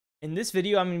In this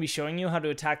video, I'm going to be showing you how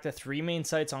to attack the 3 main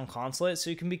sites on Consulate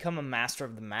so you can become a master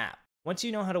of the map. Once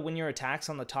you know how to win your attacks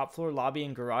on the top floor, lobby,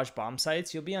 and garage bomb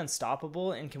sites, you'll be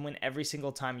unstoppable and can win every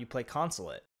single time you play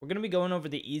Consulate. We're going to be going over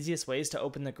the easiest ways to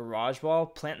open the garage wall,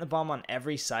 plant the bomb on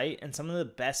every site, and some of the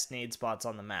best nade spots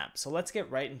on the map. So let's get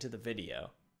right into the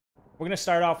video. We're going to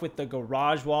start off with the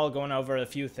garage wall, going over a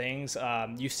few things.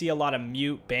 You see a lot of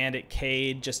mute, bandit,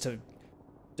 cade, just to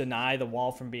deny the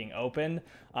wall from being opened.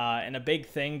 And a big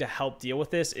thing to help deal with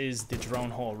this is the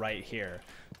drone hole right here.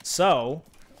 So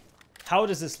how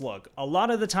does this look? A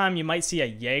lot of the time you might see a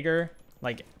Jaeger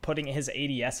like putting his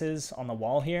ADSs on the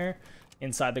wall here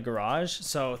inside the garage.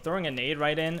 So throwing a nade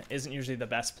right in isn't usually the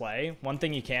best play. One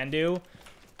thing you can do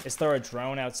is throw a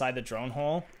drone outside the drone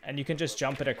hole, and you can just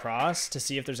jump it across to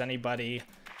see if there's anybody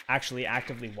actually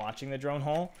actively watching the drone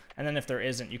hole. And then if there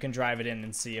isn't, you can drive it in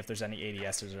and see if there's any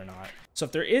ADSs or not. So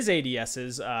if there is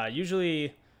ADSs,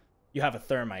 usually you have a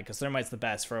thermite, because thermite's the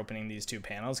best for opening these two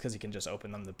panels, because you can just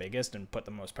open them the biggest and put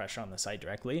the most pressure on the site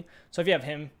directly. So if you have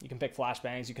him, you can pick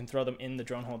flashbangs, you can throw them in the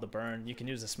drone hole to burn. You can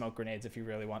use the smoke grenades if you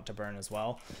really want to burn as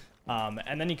well.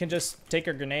 And then you can just take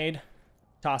your grenade,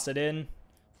 toss it in,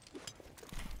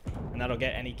 and that'll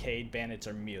get any cade, bandits,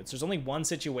 or mutes. There's only one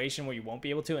situation where you won't be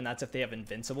able to, and that's if they have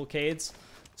invincible cades.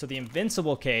 So the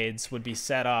invincible cades would be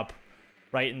set up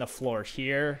right in the floor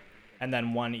here, and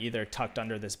then one either tucked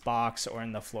under this box or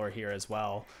in the floor here as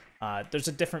well. There's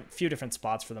a few different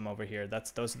spots for them over here.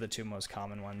 Those are the two most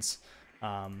common ones.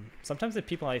 Sometimes the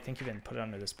people, I think, even put it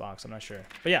under this box. I'm not sure.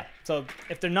 But yeah, so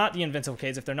if they're not the invincible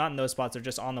cades, if they're not in those spots, they're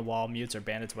just on the wall, mutes or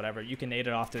bandits, whatever, you can nade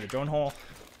it off through the drone hole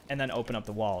and then open up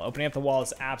the wall. Opening up the wall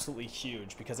is absolutely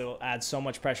huge because it will add so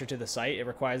much pressure to the site. It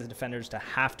requires the defenders to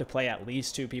have to play at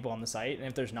least 2 people on the site. And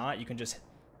if there's not, you can just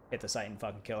hit the site and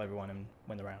fucking kill everyone and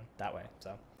win the round that way.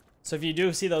 So if you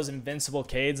do see those invincible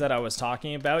cades that I was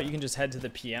talking about, you can just head to the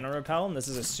piano rappel, and this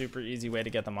is a super easy way to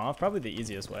get them off. Probably the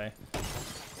easiest way.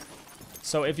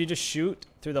 So if you just shoot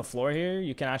through the floor here,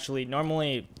 you can actually,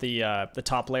 normally the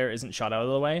top layer isn't shot out of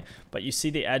the way, but you see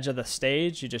the edge of the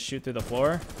stage, you just shoot through the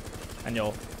floor, and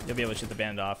you'll be able to shoot the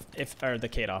bandit off, or the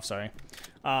cade off, sorry.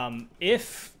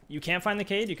 If you can't find the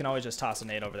cade, you can always just toss a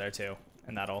nade over there too,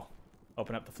 and that'll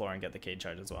open up the floor and get the cade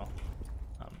charge as well.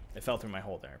 It fell through my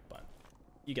hole there, but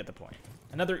you get the point.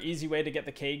 Another easy way to get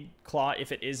the cade claw,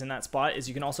 if it is in that spot, is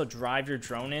you can also drive your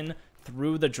drone in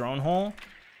through the drone hole.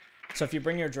 So if you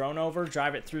bring your drone over,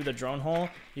 drive it through the drone hole,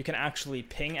 you can actually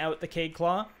ping out the cade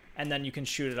claw, and then you can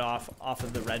shoot it off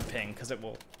of the red ping, because it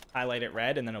will highlight it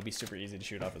red, and then it'll be super easy to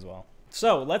shoot off as well.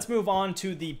 So let's move on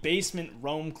to the basement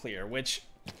roam clear, which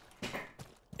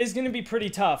is going to be pretty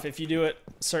tough if you do it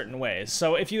certain ways.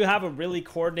 So if you have a really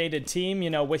coordinated team, you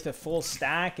know, with a full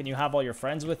stack, and you have all your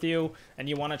friends with you, and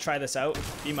you want to try this out,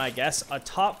 be my guest, a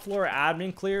top floor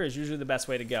admin clear is usually the best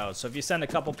way to go. So if you send a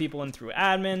couple people in through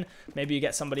admin, maybe you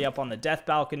get somebody up on the death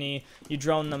balcony, you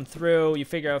drone them through, you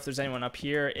figure out if there's anyone up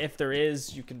here. If there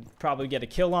is, you can probably get a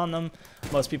kill on them.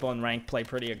 Most people in rank play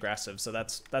pretty aggressive, so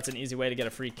that's an easy way to get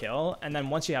a free kill. And then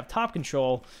once you have top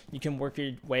control, you can work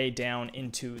your way down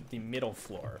into the middle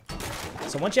floor.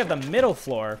 So once you have the middle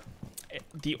floor,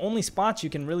 the only spots you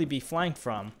can really be flanked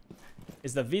from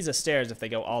is the Visa stairs if they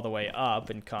go all the way up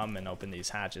and come and open these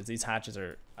hatches. These hatches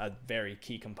are a very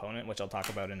key component, which I'll talk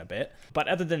about in a bit. But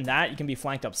other than that, you can be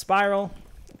flanked up spiral,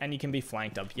 and you can be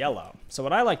flanked up yellow. So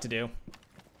what I like to do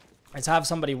is have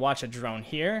somebody watch a drone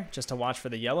here just to watch for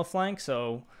the yellow flank.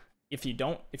 So if you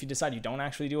decide you don't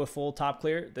actually do a full top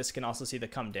clear, this can also see the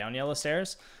come down yellow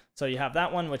stairs. So you have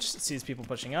that one, which sees people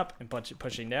pushing up and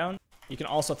pushing down. You can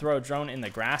also throw a drone in the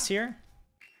grass here,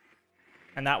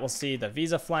 and that will see the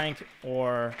Visa flank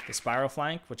or the spiral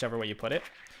flank, whichever way you put it.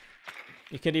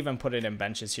 You could even put it in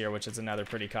benches here, which is another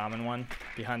pretty common one,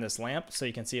 behind this lamp, so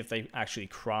you can see if they actually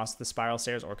cross the spiral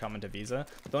stairs or come into Visa.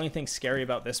 The only thing scary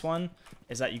about this one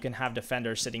is that you can have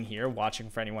defenders sitting here watching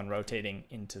for anyone rotating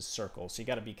into circles. So you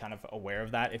got to be kind of aware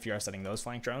of that if you are setting those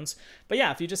flank drones. But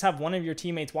yeah, if you just have one of your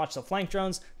teammates watch the flank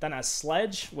drones, then a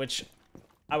Sledge, which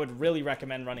I would really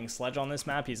recommend running Sledge on this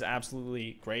map. He's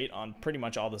absolutely great on pretty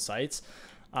much all the sites.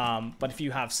 But if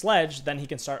you have Sledge, then he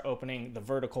can start opening the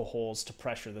vertical holes to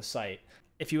pressure the site.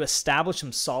 If you establish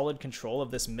some solid control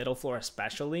of this middle floor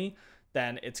especially,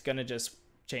 then it's going to just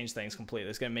change things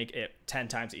completely. It's going to make it 10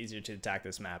 times easier to attack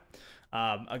this map.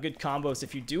 A good combo is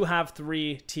if you do have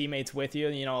 3 teammates with you.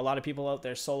 You know, a lot of people out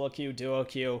there solo queue, duo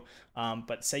queue,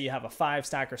 but say you have a 5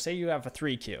 stack or say you have a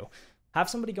 3 queue. Have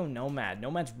somebody go Nomad.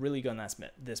 Nomad's really good on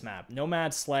this map.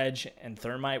 Nomad, Sledge, and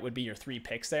Thermite would be your 3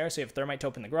 picks there. So you have Thermite to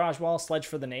open the garage wall, Sledge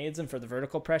for the nades and for the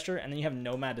vertical pressure, and then you have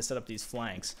Nomad to set up these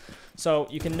flanks. So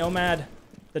you can Nomad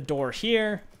the door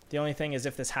here, The only thing is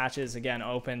if this hatch is, again,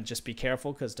 open, just be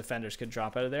careful because defenders could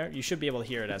drop out of there. You should be able to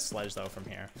hear it as sledge, though, from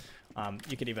here.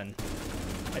 You could even,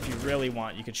 if you really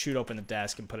want, you could shoot open the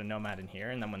desk and put a nomad in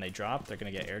here, and then when they drop, they're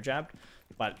going to get air jabbed.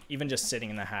 But even just sitting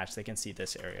in the hatch, they can see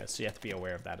this area, so you have to be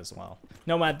aware of that as well.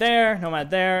 Nomad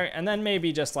there, and then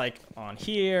maybe just like on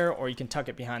here, or you can tuck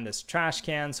it behind this trash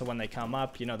can, so when they come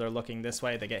up, you know, they're looking this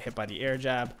way, they get hit by the air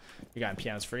jab. You got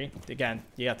pianos free. Again,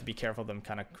 you have to be careful of them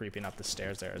kind of creeping up the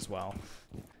stairs there as well.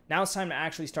 Now it's time to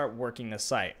actually start working the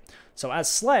site. So as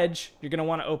sledge, you're going to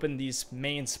want to open these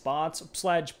main spots.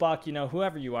 Sledge, buck, you know,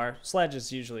 whoever you are. Sledge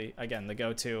is usually, again, the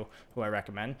go-to, who I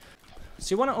recommend.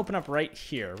 So you want to open up right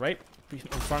here, right in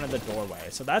front of the doorway.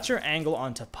 So that's your angle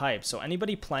onto pipes. So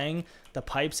anybody playing the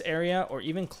pipes area or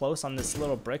even close on this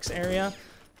little bricks area,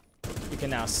 you can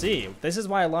now see. This is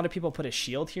why a lot of people put a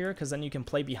shield here, because then you can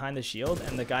play behind the shield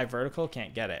and the guy vertical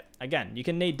can't get it. Again, you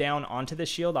can nade down onto the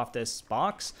shield off this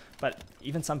box, but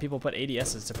even some people put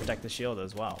ADSs to protect the shield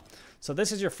as well. So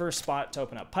this is your first spot to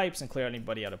open up pipes and clear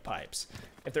anybody out of pipes.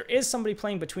 If there is somebody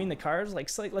playing between the cars,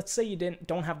 like let's say you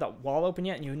don't have that wall open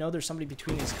yet and you know there's somebody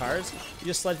between these cars, you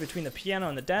just sledge between the piano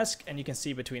and the desk and you can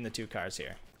see between the two cars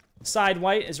here. Side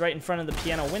white is right in front of the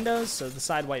piano windows, so the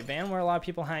side white van where a lot of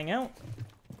people hang out.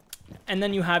 And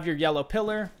then you have your yellow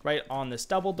pillar right on this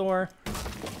double door.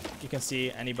 You can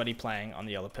see anybody playing on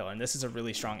the yellow pillar. And this is a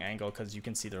really strong angle because you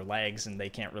can see their legs and they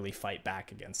can't really fight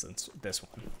back against this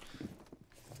one.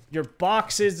 Your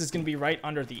boxes is going to be right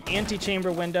under the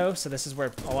antechamber window. So this is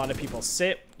where a lot of people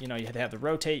sit. You know, you have the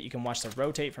rotate. You can watch the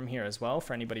rotate from here as well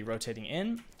for anybody rotating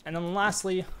in. And then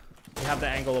lastly, you have the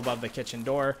angle above the kitchen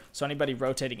door. So anybody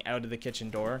rotating out of the kitchen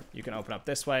door, you can open up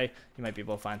this way. You might be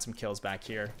able to find some kills back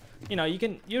here. You know, you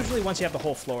can usually once you have the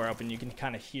whole floor open, you can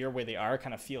kind of hear where they are,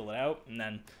 kind of feel it out, and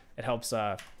then it helps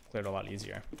clear it a lot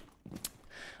easier.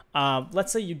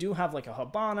 Let's say you do have like a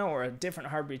Habana or a different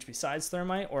hard breach besides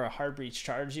thermite, or a hard breach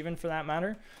charge even for that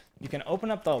matter. You can open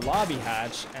up the lobby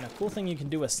hatch, and a cool thing you can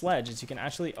do with sledge is you can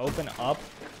actually open up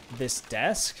this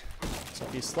desk. So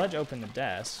if you sledge open the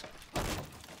desk,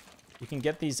 you can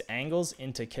get these angles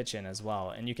into kitchen as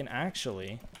well. And you can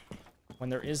actually,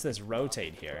 when there is this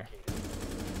rotate here,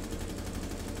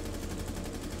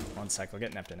 one sec, I'll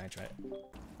get Neptunite.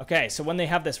 Okay, so when they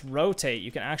have this rotate,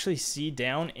 you can actually see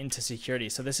down into security.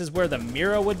 So this is where the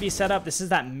mirror would be set up. This is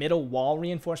that middle wall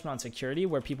reinforcement on security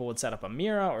where people would set up a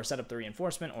mirror or set up the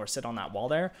reinforcement or sit on that wall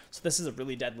there. So this is a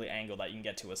really deadly angle that you can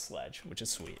get to with sledge, which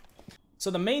is sweet. So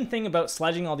the main thing about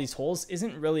sledging all these holes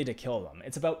isn't really to kill them.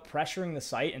 It's about pressuring the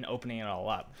site and opening it all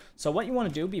up. So what you want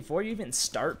to do before you even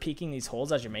start peeking these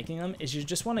holes as you're making them is you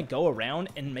just want to go around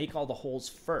and make all the holes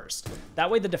first. That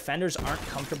way the defenders aren't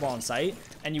comfortable on site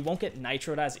and you won't get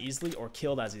nitroed as easily or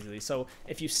killed as easily. So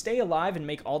if you stay alive and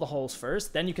make all the holes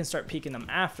first, then you can start peeking them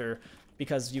after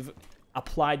because you've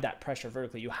applied that pressure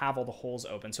vertically. You have all the holes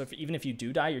open. So even if you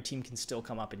do die, your team can still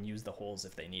come up and use the holes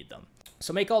if they need them.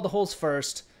 So make all the holes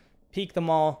first. Peek them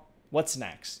all. What's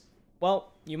next?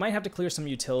 Well, you might have to clear some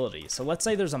utility. So let's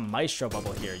say there's a maestro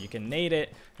bubble here. You can nade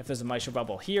it. If there's a maestro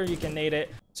bubble here, you can nade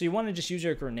it. So you want to just use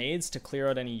your grenades to clear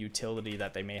out any utility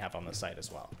that they may have on the site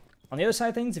as well. On the other side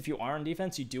of things, if you are on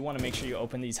defense, you do want to make sure you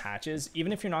open these hatches,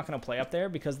 even if you're not going to play up there,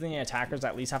 because then the attackers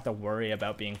at least have to worry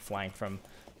about being flanked from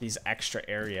these extra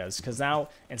areas. Because now,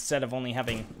 instead of only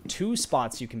having 2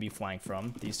 spots you can be flanked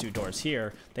from, these 2 doors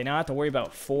here, they now have to worry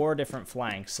about 4 different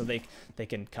flanks. So they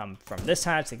can come from this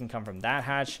hatch, they can come from that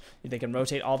hatch, they can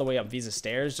rotate all the way up Visa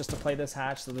stairs just to play this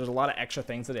hatch. So there's a lot of extra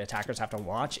things that the attackers have to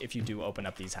watch if you do open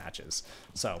up these hatches.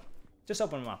 So just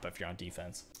open them up if you're on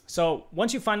defense. So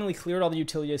once you finally cleared all the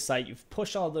utility of the site, you've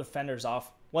pushed all the defenders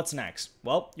off, what's next?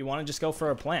 Well, you want to just go for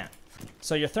a plant.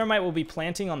 So your thermite will be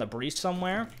planting on the breach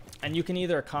somewhere, and you can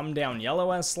either come down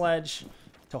yellow as sledge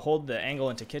to hold the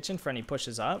angle into kitchen for any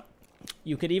pushes up.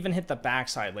 You could even hit the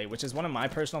backside late, which is one of my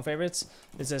personal favorites,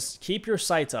 is just keep your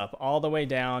sights up all the way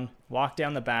down, walk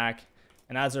down the back,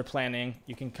 and as they're planting,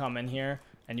 you can come in here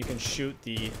and you can shoot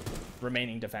the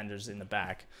remaining defenders in the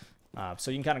back. So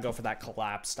you can kind of go for that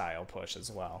collapse style push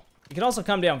as well. You can also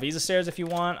come down Visa stairs if you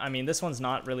want. I mean, this one's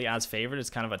not really as favored. It's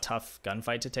kind of a tough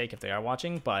gunfight to take if they are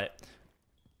watching, but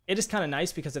it is kind of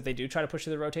nice because if they do try to push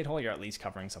through the rotate hole, you're at least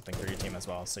covering something for your team as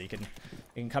well. So you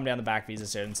can come down the back Visa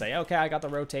stairs and say, okay, I got the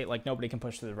rotate. Like nobody can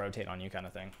push through the rotate on you kind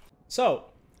of thing. So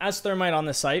as thermite on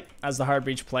the site, as the hard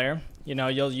breach player, you know,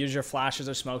 you'll use your flashes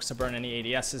or smokes to burn any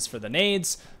ADSs for the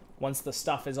nades. Once the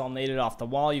stuff is all naded off the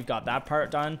wall, you've got that part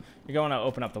done, you're going to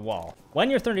open up the wall. When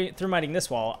you're thermiting this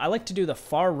wall, I like to do the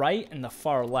far right and the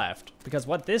far left, because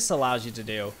what this allows you to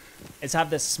do is have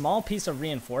this small piece of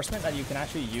reinforcement that you can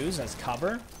actually use as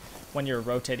cover when you're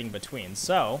rotating between.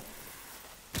 So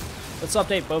Let's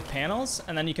update both panels,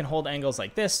 and then you can hold angles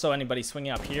like this, so anybody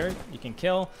swinging up here, you can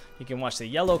kill. You can watch the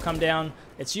yellow come down.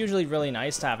 It's usually really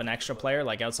nice to have an extra player,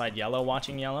 like outside yellow,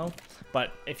 watching yellow.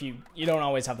 But if you don't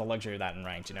always have the luxury of that in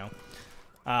ranked, you know.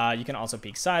 You can also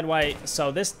peek side white.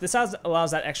 So this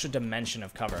allows that extra dimension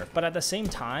of cover. But at the same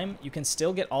time, you can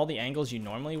still get all the angles you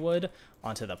normally would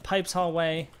onto the pipes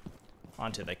hallway,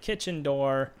 onto the kitchen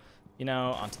door, you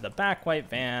know, onto the back white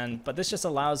van, but this just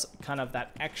allows kind of that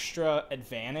extra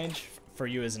advantage for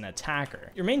you as an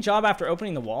attacker. Your main job after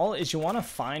opening the wall is you want to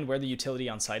find where the utility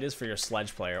on site is for your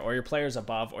sledge player, or your players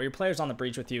above, or your players on the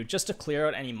breach with you, just to clear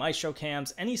out any maestro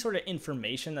cams, any sort of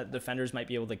information that defenders might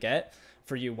be able to get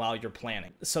for you while you're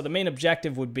planning. So the main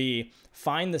objective would be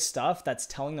find the stuff that's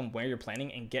telling them where you're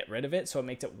planning and get rid of it, so it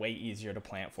makes it way easier to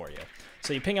plant for you.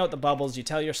 So you ping out the bubbles, you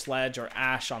tell your sledge or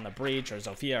Ash on the breach or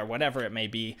Zofia or whatever it may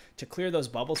be to clear those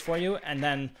bubbles for you, and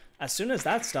then as soon as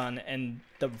that's done and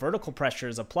the vertical pressure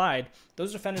is applied,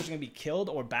 those defenders are going to be killed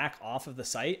or back off of the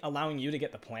site, allowing you to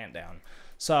get the plant down.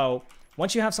 So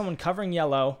once you have someone covering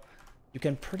yellow, you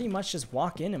can pretty much just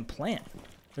walk in and plant.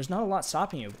 There's not a lot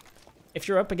stopping you. If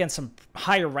you're up against some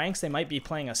higher ranks, they might be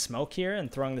playing a smoke here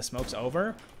and throwing the smokes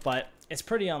over, but it's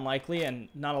pretty unlikely, and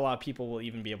not a lot of people will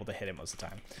even be able to hit it most of the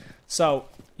time. So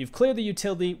you've cleared the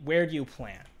utility. Where do you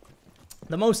plant?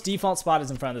 The most default spot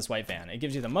is in front of this white van. It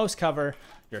gives you the most cover.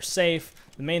 You're safe.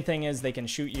 The main thing is they can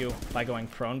shoot you by going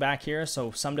prone back here,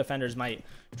 so some defenders might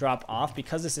drop off.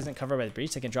 Because this isn't covered by the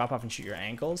breach, they can drop off and shoot your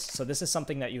ankles. So this is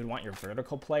something that you would want your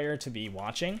vertical player to be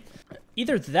watching.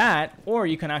 Either that, or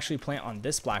you can actually plant on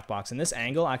this black box. And this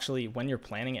angle, actually, when you're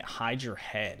planting, it hides your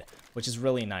head, which is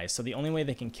really nice. So the only way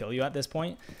they can kill you at this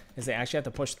point is they actually have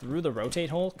to push through the rotate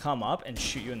hole, come up, and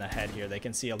shoot you in the head here. They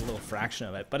can see a little fraction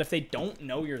of it. But if they don't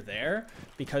know you're there,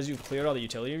 because you've cleared all the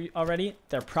utility already,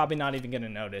 they're probably not even going to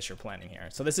notice you're planting here.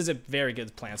 So this is a very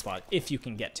good plant spot if you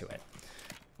can get to it.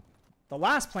 The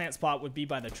last plant spot would be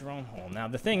by the drone hole. Now,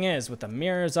 the thing is, with the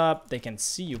mirrors up, they can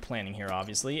see you planting here,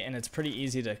 obviously, and it's pretty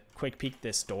easy to quick peek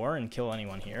this door and kill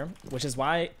anyone here, which is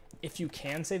why, if you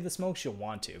can save the smokes, you'll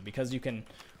want to, because you can,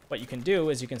 what you can do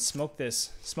is you can smoke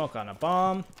this smoke on a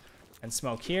bomb and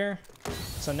smoke here,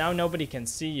 so now nobody can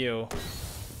see you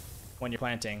when you're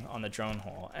planting on the drone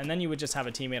hole. And then you would just have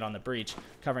a teammate on the breach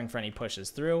covering for any pushes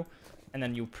through, and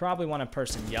then you probably want a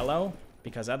person yellow,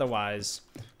 because otherwise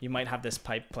you might have this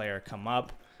pipe player come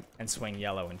up and swing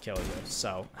yellow and kill you.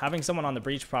 So having someone on the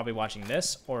breach probably watching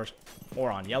this, or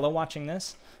on yellow watching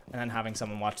this, and then having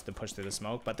someone watch the push through the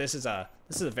smoke. But this is a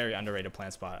very underrated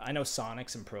plant spot. I know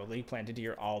Sonics in Pro League planted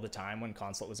here all the time when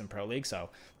Consulate was in Pro League, so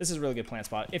this is a really good plant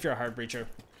spot if you're a hard breacher.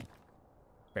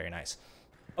 Very nice.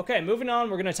 Okay, moving on,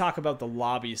 we're going to talk about the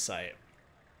lobby site.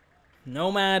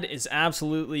 Nomad is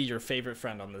absolutely your favorite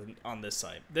friend on this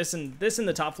site. This in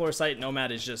the top floor site,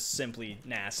 Nomad is just simply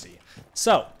nasty.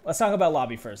 So let's talk about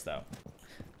lobby first, though.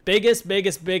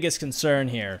 Biggest concern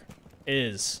here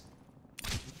is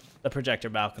the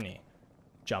projector balcony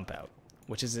jump out,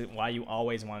 which is why you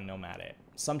always want to Nomad it.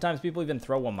 Sometimes people even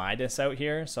throw Wamidus out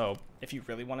here, so if you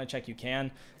really want to check, you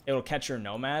can. It'll catch your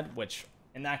Nomad, which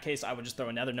in that case, I would just throw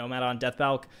another Nomad on Death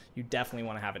Balk. You definitely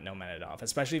want to have it Nomaded off,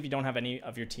 especially if you don't have any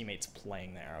of your teammates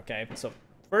playing there, okay? So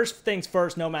first things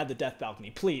first, Nomad the Death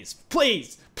Balcony. Please,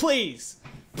 please, please,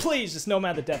 please just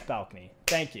Nomad the Death Balcony.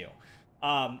 Thank you.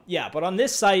 Yeah, but on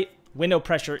this site, window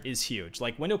pressure is huge.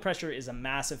 Like, window pressure is a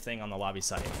massive thing on the lobby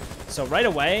site. So right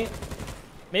away,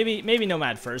 maybe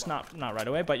Nomad first, not right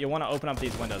away, but you'll want to open up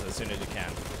these windows as soon as you can.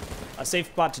 A safe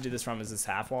spot to do this from is this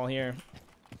half wall here,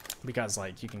 because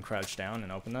like you can crouch down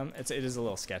and open them. It is a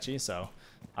little sketchy, so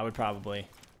I would probably,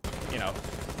 you know,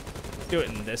 do it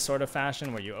in this sort of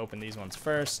fashion where you open these ones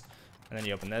first and then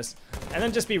you open this, and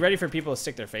then just be ready for people to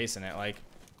stick their face in it. Like,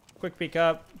 quick peek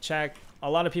up, check. A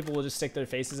lot of people will just stick their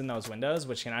faces in those windows,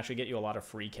 which can actually get you a lot of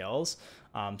free kills.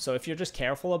 So if you're just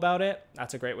careful about it,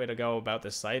 that's a great way to go about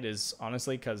this site, is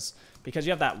honestly because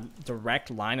you have that direct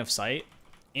line of sight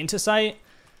into sight,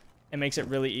 it makes it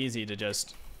really easy to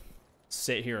just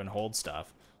sit here and hold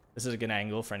stuff. This is a good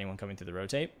angle for anyone coming through the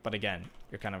rotate, but again,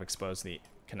 you're kind of exposed to the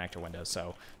connector windows.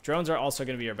 So drones are also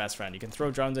going to be your best friend. You can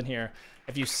throw drones in here.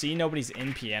 If you see nobody's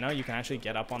in piano, you can actually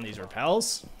get up on these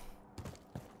rappels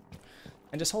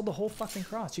and just hold the whole fucking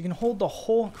cross. You can hold the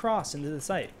whole cross into the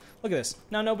site. Look at this.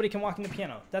 Now nobody can walk in the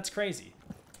piano. That's crazy.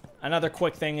 Another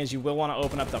quick thing is you will want to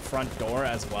open up the front door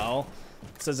as well.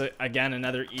 This is, again,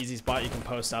 another easy spot you can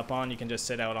post up on. You can just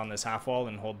sit out on this half wall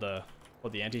and hold the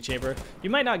anti-chamber. You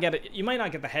might not get it. You might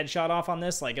not get the headshot off on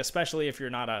this, like, especially if you're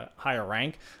not a higher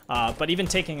rank. But even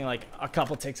taking like a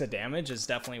couple ticks of damage is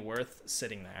definitely worth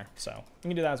sitting there. So you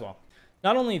can do that as well.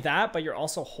 Not only that, but you're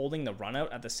also holding the run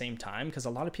out at the same time, because a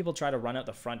lot of people try to run out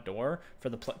the front door for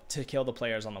to kill the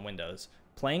players on the windows.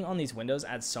 Playing on these windows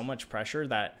adds so much pressure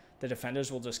that the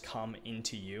defenders will just come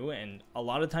into you, and a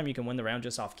lot of the time you can win the round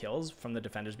just off kills from the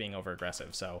defenders being over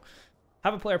aggressive. So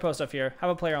have a player post up here,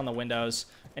 have a player on the windows,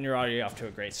 and you're already off to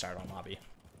a great start on lobby.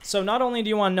 So not only do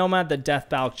you want Nomad the Death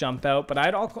Balk jump out, but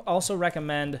I'd also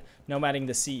recommend Nomading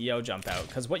the CEO jump out,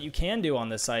 because what you can do on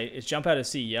this site is jump out as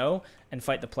CEO and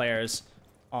fight the players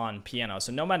on piano.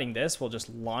 So nomading this will just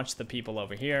launch the people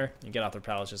over here. You get off the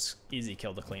rappel, it's just easy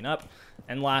kill to clean up.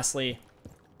 And lastly,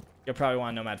 you'll probably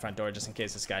want nomad front door just in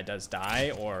case this guy does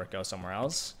die or go somewhere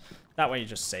else. That way you're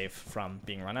just safe from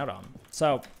being run out on.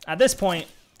 So at this point,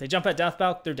 they jump at Death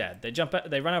Balk, they're dead.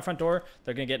 They run out front door,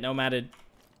 they're gonna get nomaded,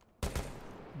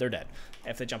 they're dead.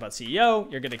 If they jump out CEO,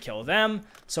 you're gonna kill them.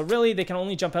 So really, they can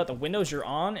only jump out the windows you're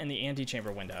on and the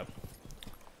antechamber window.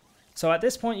 So at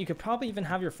this point, you could probably even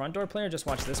have your front door player just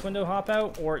watch this window hop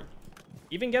out, or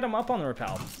even get them up on the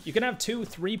rappel. You can have 2,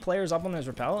 3 players up on this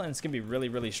rappel, and it's gonna be really,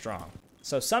 really strong.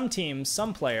 So some teams,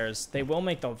 some players, they will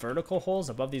make the vertical holes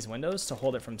above these windows to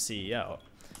hold it from CEO.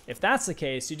 If that's the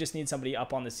case, you just need somebody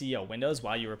up on the CEO windows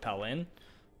while you rappel in,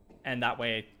 and that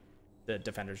way the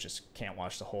defenders just can't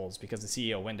watch the holes, because the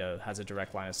CEO window has a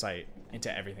direct line of sight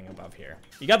into everything above here.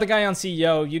 You got the guy on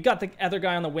CEO, you got the other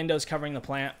guy on the windows covering the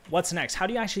plant. What's next? How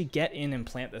do you actually get in and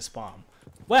plant this bomb?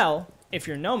 Well, if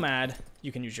you're Nomad,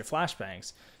 you can use your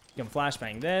flashbangs. You can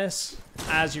flashbang this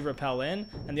as you rappel in,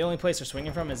 and the only place they're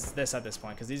swinging from is this at this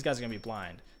point, because these guys are going to be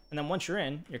blind. And then once you're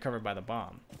in, you're covered by the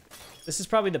bomb. This is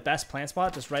probably the best plant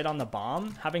spot, just right on the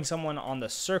bomb. Having someone on the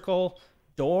circle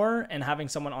door and having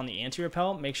someone on the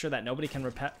anti-rappel, make sure that nobody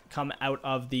can come out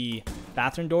of the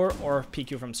bathroom door or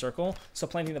peek you from circle. So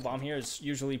planting the bomb here is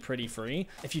usually pretty free.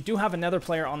 If you do have another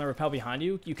player on the rappel behind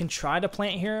you, you can try to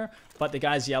plant here, but the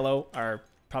guys yellow are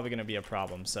probably going to be a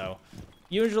problem. So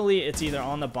usually it's either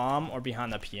on the bomb or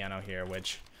behind the piano here,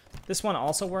 which this one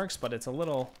also works, but it's a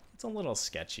little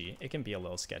sketchy. It can be a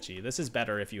little sketchy. This is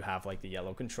better if you have like the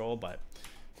yellow control, but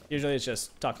usually it's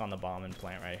just tuck on the bomb and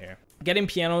plant right here. Getting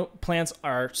piano plants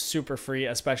are super free,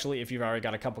 especially if you've already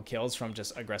got a couple kills from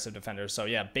just aggressive defenders. So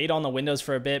yeah, bait on the windows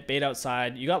for a bit, bait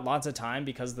outside. You got lots of time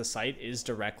because the site is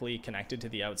directly connected to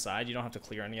the outside. You don't have to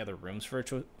clear any other rooms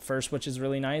first, which is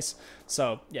really nice.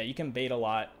 So yeah, you can bait a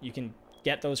lot. You can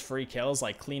get those free kills,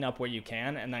 like clean up where you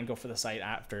can, and then go for the site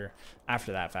after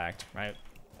that fact, right?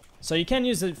 So you can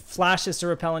use the flashes to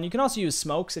repel, and you can also use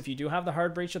smokes if you do have the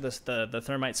hard breach or the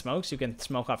thermite smokes. You can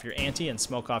smoke off your anti and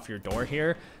smoke off your door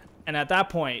here, and at that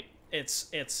point,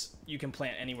 you can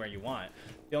plant anywhere you want.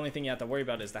 The only thing you have to worry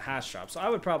about is the hash drop. So I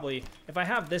would probably, if I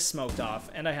have this smoked off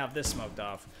and I have this smoked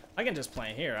off, I can just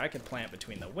plant here. I could plant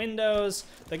between the windows.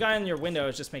 The guy in your window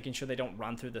is just making sure they don't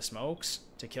run through the smokes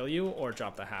to kill you or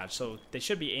drop the hatch. So they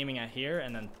should be aiming at here,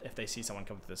 and then if they see someone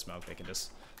come through the smoke, they can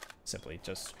just simply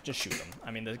just shoot them.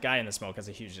 I mean, the guy in the smoke has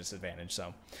a huge disadvantage.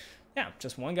 So yeah,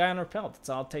 just one guy on rappel. That's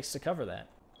all it takes to cover that.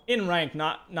 In rank,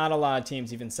 not a lot of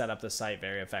teams even set up the site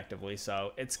very effectively,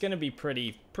 so it's going to be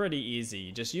pretty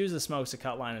easy. Just use the smokes to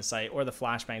cut line of sight, or the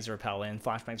flashbangs to rappel in.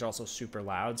 Flashbangs are also super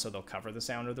loud, so they'll cover the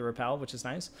sound of the rappel, which is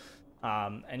nice.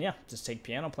 And yeah, just take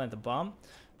piano, plant the bomb.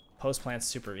 Post plant's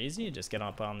super easy. You just get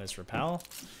up on this rappel.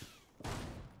 If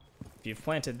you've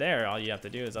planted there, all you have to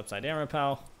do is upside down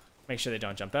rappel. Make sure they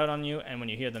don't jump out on you, and when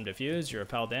you hear them defuse, you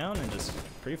rappel down and just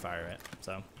pre-fire it.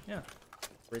 So yeah.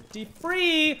 Pretty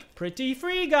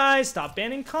free, guys. Stop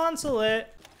banning Consulate.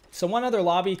 So one other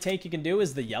lobby take you can do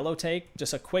is the yellow take,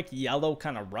 just a quick yellow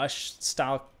kind of rush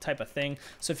style type of thing.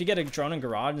 So if you get a drone in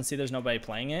garage and see there's nobody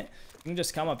playing it, you can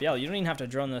just come up yellow. You don't even have to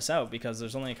drone this out because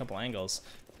there's only a couple angles.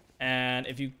 And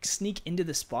if you sneak into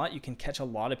the spot, you can catch a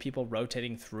lot of people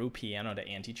rotating through piano to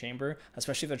antechamber,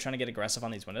 especially if they're trying to get aggressive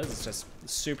on these windows. It's just a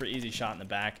super easy shot in the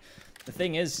back. The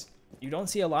thing is, you don't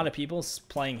see a lot of people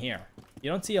playing here. You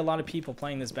don't see a lot of people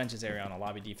playing this benches area on a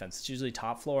lobby defense. It's usually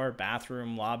top floor,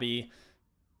 bathroom, lobby,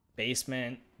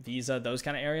 basement, visa, those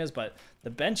kind of areas. But the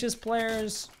benches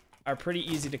players are pretty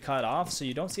easy to cut off, so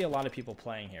you don't see a lot of people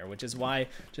playing here, which is why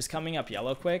just coming up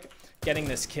yellow quick, getting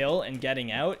this kill and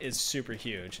getting out is super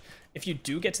huge. If you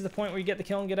do get to the point where you get the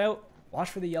kill and get out, watch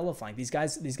for the yellow flank. These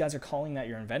guys are calling that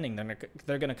you're inventing.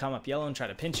 They're gonna come up yellow and try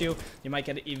to pinch you. You might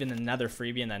get even another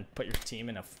freebie and then put your team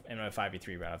in a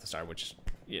 5v3 right off the start, which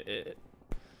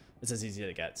it's as easy as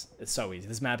it gets. It's so easy.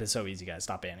 This map is so easy, guys.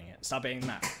 Stop banning it. Stop banning the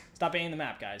map. Stop banning the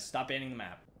map, guys. Stop banning the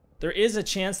map. There is a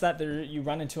chance that you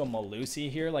run into a Malusi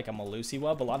here, like a Malusi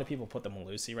web. A lot of people put the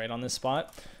Malusi right on this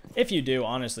spot. If you do,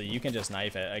 honestly, you can just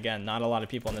knife it. Again, not a lot of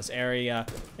people in this area.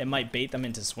 It might bait them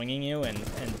into swinging you, and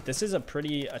this is a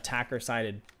pretty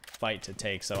attacker-sided fight to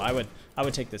take. So I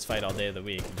would take this fight all day of the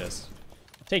week and just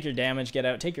take your damage, get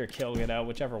out, take your kill, get out,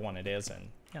 whichever one it is, and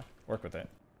yeah, work with it.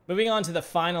 Moving on to the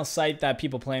final site that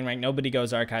people play in ranked. Nobody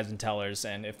goes archives and tellers,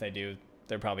 and if they do,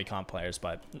 they're probably comp players,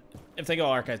 but if they go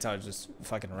archives, tellers, just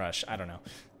fucking rush. I don't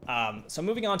know. So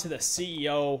moving on to the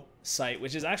CEO site,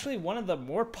 which is actually one of the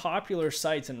more popular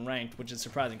sites in ranked, which is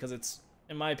surprising because it's,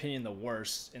 in my opinion, the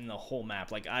worst in the whole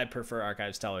map. Like, I prefer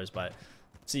archives tellers, but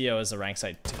CEO is the rank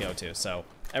site to go to, so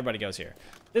everybody goes here.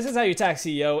 This is how you attack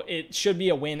CEO. It should be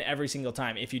a win every single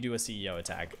time if you do a CEO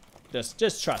attack.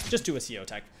 Just trust. Just do a CEO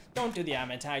attack. Don't do the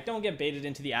admin attack. Don't get baited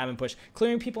into the admin push.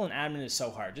 Clearing people in admin is so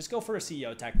hard. Just go for a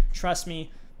CEO attack. Trust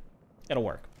me, it'll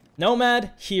work.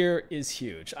 Nomad here is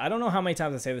huge. I don't know how many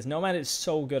times I say this. Nomad is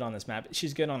so good on this map.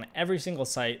 She's good on every single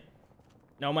site.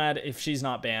 Nomad, if she's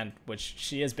not banned, which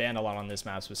she is banned a lot on this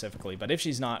map specifically, but if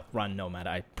she's not, run Nomad.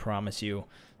 I promise you,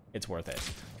 it's worth it.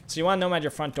 So you want to Nomad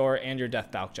your front door and your death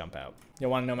balk jump out.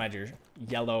 You'll want to Nomad your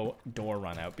yellow door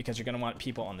run out because you're going to want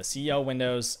people on the CEO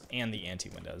windows and the anti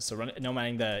windows. So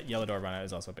nomading the yellow door run out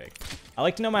is also big. I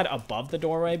like to Nomad above the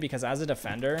doorway because as a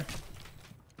defender,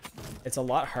 it's a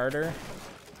lot harder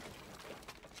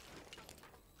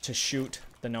to shoot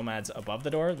the nomads above the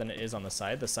door than it is on the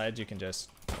side. The sides you can just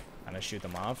kind of shoot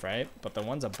them off, right? But the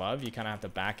ones above, you kind of have to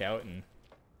back out and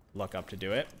look up to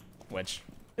do it, which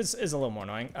is a little more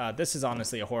annoying. This is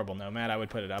honestly a horrible nomad. I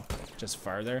would put it up just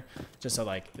farther, just so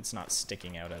like it's not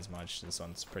sticking out as much. This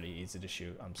one's pretty easy to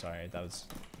shoot. I'm sorry, that was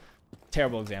a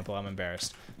terrible example. I'm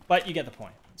embarrassed, but you get the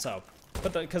point. So,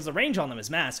 but because the range on them is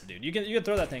massive, dude. You can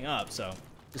throw that thing up. So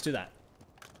just do that.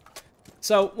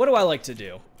 So what do I like to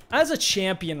do? As a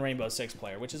champion Rainbow Six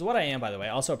player, which is what I am, by the way,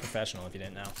 also a professional if you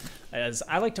didn't know, as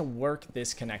I like to work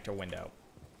this connector window.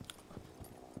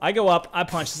 I go up, I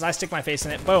punch this, I stick my face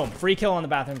in it, boom, free kill on the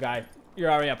bathroom guy.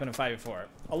 You're already up in a 5v4.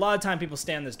 A lot of time people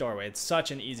stand this doorway. It's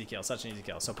such an easy kill, such an easy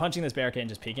kill. So punching this barricade and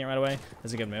just peeking it right away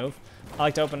is a good move. I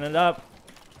like to open it up,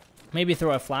 maybe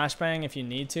throw a flashbang if you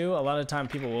need to. A lot of the time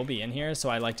people will be in here, so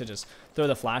I like to just throw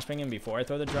the flashbang in before I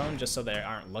throw the drone, just so they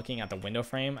aren't looking at the window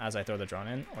frame as I throw the drone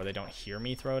in, or they don't hear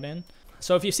me throw it in.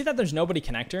 So if you see that there's nobody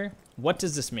connector, what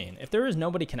does this mean? If there is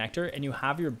nobody connector and you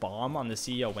have your bomb on the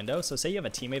CEO window, so say you have a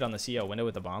teammate on the CEO window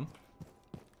with a bomb,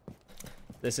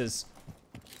 this is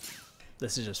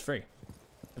just free.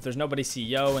 If there's nobody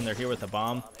CEO and they're here with a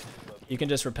bomb, you can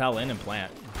just rappel in and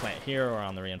plant here or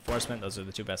on the reinforcement. Those are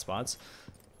the two best spots.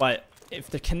 But if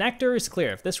the connector is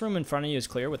clear, if this room in front of you is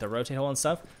clear with a rotate hole and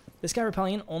stuff, this guy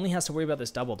rappelling in only has to worry about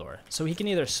this double door. So he can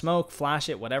either smoke, flash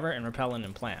it, whatever, and rappel in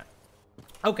and plant.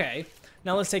 Okay,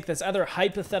 now let's take this other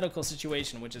hypothetical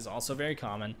situation, which is also very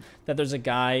common, that there's a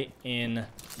guy in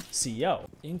CEO.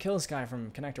 You can kill this guy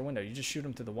from connector window. You just shoot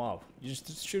him through the wall. You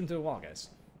just shoot him through the wall, guys.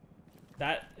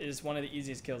 That is one of the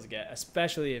easiest kills to get,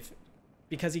 especially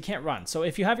because he can't run. So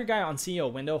if you have your guy on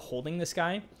CEO window holding this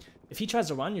guy, if he tries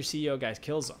to run, your CEO guy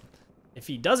kills him. If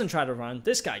he doesn't try to run,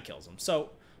 this guy kills him. So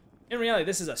in reality,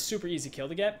 this is a super easy kill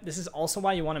to get. This is also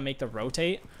why you want to make the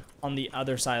rotate on the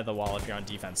other side of the wall if you're on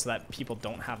defense, so that people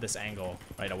don't have this angle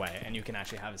right away, and you can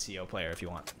actually have a CEO player if you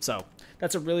want. So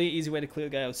that's a really easy way to clear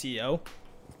the guy out CEO.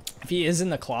 If he is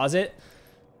in the closet,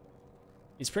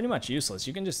 he's pretty much useless.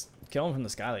 You can just kill him from the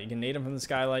skylight. You can nade him from the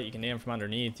skylight. You can nade him from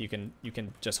underneath. You can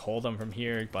just hold him from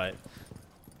here, but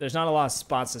there's not a lot of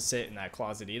spots to sit in that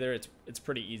closet either. It's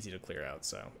pretty easy to clear out,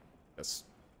 so it's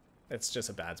just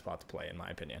a bad spot to play in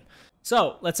my opinion.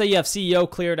 So let's say you have CEO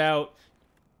cleared out.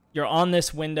 You're on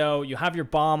this window. You have your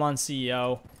bomb on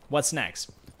CEO. What's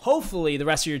next? Hopefully the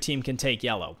rest of your team can take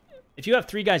yellow. If you have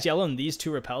 3 guys yellow in these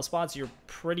 2 rappel spots, you're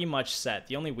pretty much set.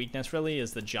 The only weakness really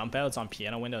is the jump outs on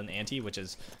piano window and anti, which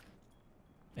is,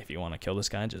 if you want to kill this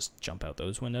guy, just jump out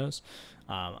those windows.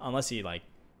 Unless he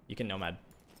you can nomad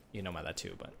that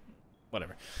too, but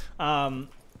whatever.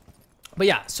 But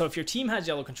yeah, so if your team has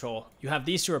yellow control, you have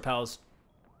these 2 rappels,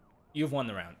 you've won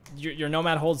the round. Your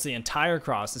nomad holds the entire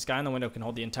cross. This guy in the window can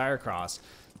hold the entire cross.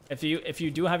 If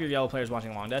you do have your yellow players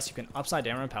watching long desk, you can upside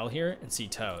down rappel here and see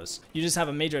toes. You just have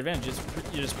a major advantage.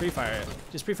 You just pre-fire it.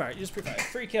 Just pre-fire it. You just pre-fire it.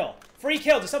 Free kill. Free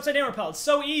kill. Just upside down rappel. It's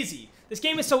so easy. This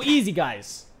game is so easy,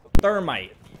 guys.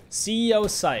 Thermite. CEO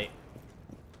site.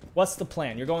 What's the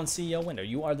plan? You're going CEO window.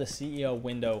 You are the CEO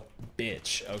window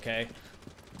bitch, okay?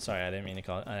 Sorry, I didn't mean to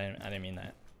call it. I didn't mean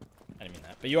that. I didn't mean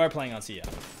that. But you are playing on CEO.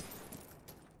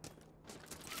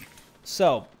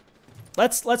 So,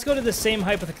 let's go to the same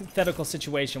hypothetical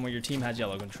situation where your team has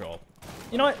yellow control.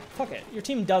 You know what? Fuck it. Your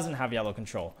team doesn't have yellow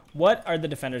control. What are the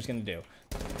defenders going to do?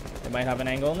 They might have an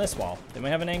angle in this wall. They might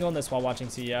have an angle in this wall watching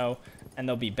CEO, and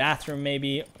they'll be bathroom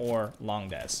maybe or long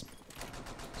desk.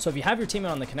 So if you have your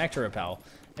teammate on the connector rappel,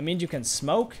 it means you can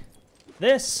smoke,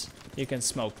 this, you can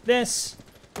smoke this,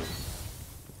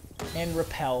 and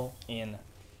repel in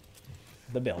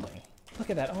the building. Look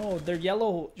at that. Oh, their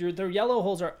yellow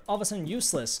holes are all of a sudden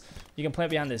useless. You can plant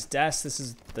behind this desk. This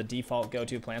is the default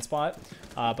go-to plant spot.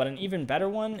 But an even better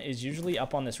one is usually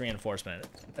up on this reinforcement,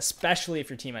 especially if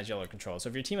your team has yellow control. So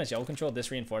if your team has yellow control,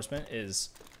 this reinforcement is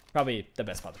probably the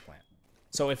best spot to plant.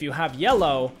 So if you have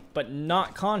yellow, but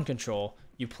not con control,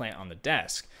 you plant on the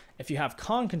desk. If you have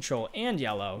con control and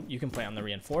yellow, you can plant on the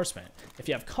reinforcement. If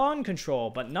you have con control,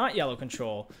 but not yellow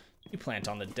control, you plant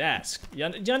on the desk. Do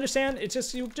you understand? It's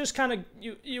just, you just kind of,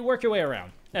 you work your way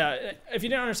around. If you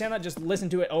didn't understand that, just listen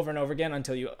to it over and over again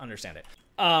until you understand it.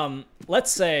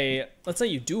 Let's say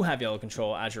you do have yellow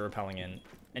control as you're repelling in,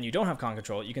 and you don't have con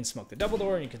control. You can smoke the double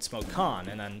door, and you can smoke con,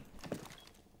 and then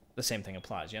the same thing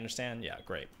applies. You understand? Yeah,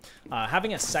 great.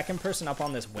 Having a second person up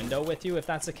on this window with you, if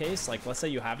that's the case, like let's say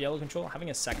you have yellow control, having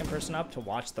a second person up to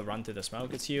watch the run through the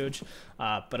smoke is huge.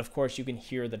 But of course, you can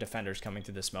hear the defenders coming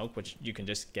through the smoke, which you can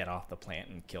just get off the plant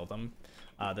and kill them.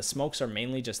 The smokes are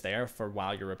mainly just there for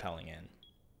while you're repelling in.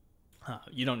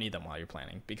 You don't need them while you're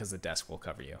planning because the desk will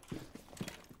cover you.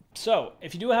 So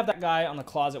if you do have that guy on the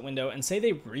closet window, and say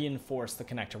they reinforce the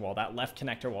connector wall, that left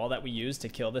connector wall that we used to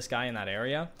kill this guy in that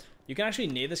area, you can actually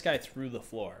nade this guy through the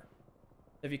floor.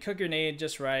 If you cook your nade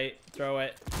just right, throw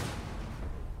it,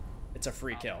 it's a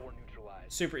free kill.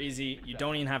 Super easy. You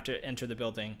don't even have to enter the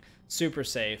building. Super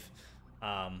safe.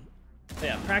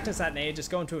 Yeah, practice that nade.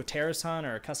 Just go into a terrorist hunt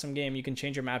or a custom game. You can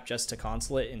change your map just to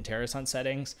Consulate in terrorist hunt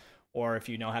settings. Or if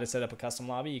you know how to set up a custom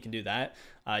lobby, you can do that.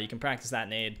 You can practice that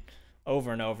nade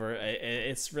over and over.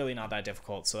 It's really not that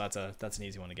difficult, so that's an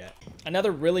easy one to get.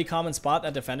 Another really common spot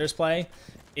that defenders play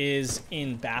is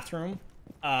in bathroom,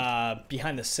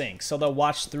 behind the sink. So they'll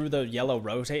watch through the yellow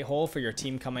rotate hole for your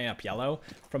team coming up yellow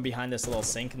from behind this little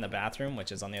sink in the bathroom,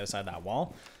 which is on the other side of that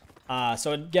wall.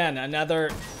 So again,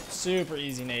 another super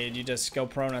easy nade. You just go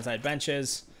prone outside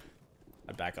benches.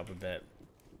 I'd back up a bit.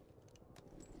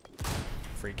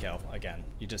 Free kill again.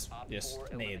 You just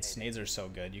nades. Nades are so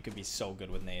good. You could be so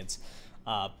good with nades.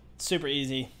 Super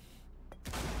easy.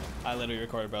 I literally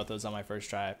recorded both those on my first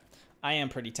try. I am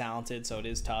pretty talented, so it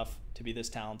is tough to be this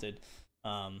talented.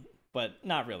 But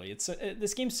not really.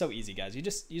 This game's so easy, guys. You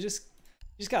just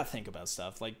gotta think about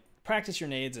stuff. Like practice your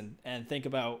nades and think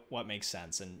about what makes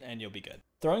sense, and you'll be good.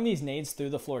 Throwing these nades through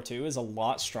the floor too is a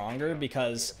lot stronger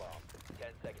because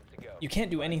you can't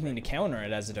do anything to counter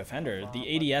it as a defender. The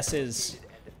ADSs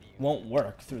won't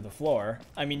work through the floor.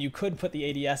 I mean, you could put the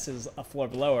ADSs a floor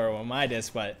below or a Midas,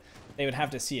 but they would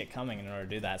have to see it coming in order to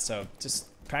do that. So just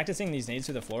practicing these nades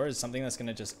through the floor is something that's going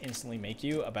to just instantly make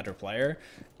you a better player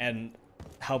and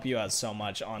help you out so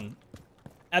much on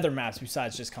other maps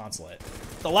besides just Consulate.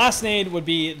 The last nade would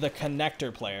be the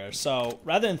connector player. So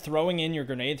rather than throwing in your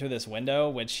grenade through this window,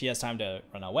 which he has time to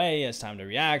run away, he has time to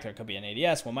react, or it could be an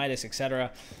ADS, one Midas,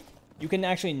 etc., you can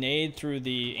actually nade through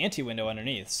the anti-window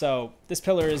underneath. So this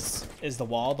pillar is the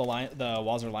wall. The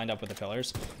walls are lined up with the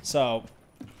pillars. So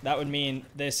that would mean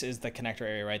this is the connector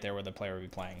area right there where the player would be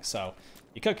playing. So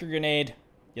you cook your grenade,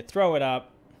 you throw it up.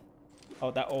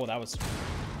 Oh, that was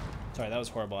sorry, that was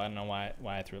horrible. I don't know why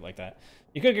I threw it like that.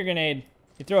 You cook your grenade,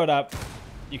 you throw it up,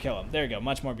 you kill him. There you go,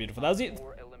 much more beautiful. That was the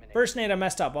first nade I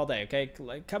messed up all day. Okay,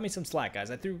 like, cut me some slack, guys.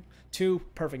 I threw 2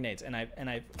 perfect nades and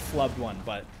I flubbed one,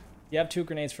 but you have 2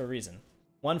 grenades for a reason.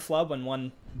 1 flub and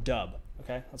 1 dub.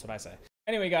 Okay, that's what I say.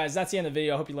 Anyway, guys, that's the end of the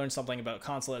video. I hope you learned something about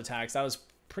Consulate attacks. That was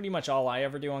pretty much all I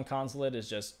ever do on Consulate, is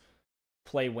just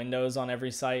play windows on every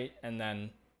site and then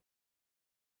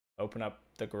open up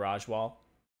the garage wall.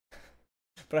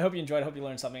 But I hope you enjoyed. I hope you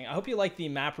learned something. I hope you like the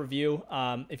map review.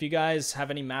 If you guys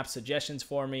have any map suggestions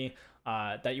for me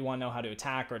that you want to know how to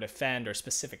attack or defend, or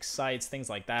specific sites, things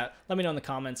like that, let me know in the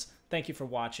comments. Thank you for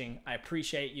watching. I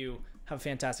appreciate you. Have a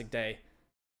fantastic day.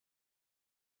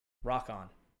 Rock on,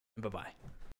 and bye-bye.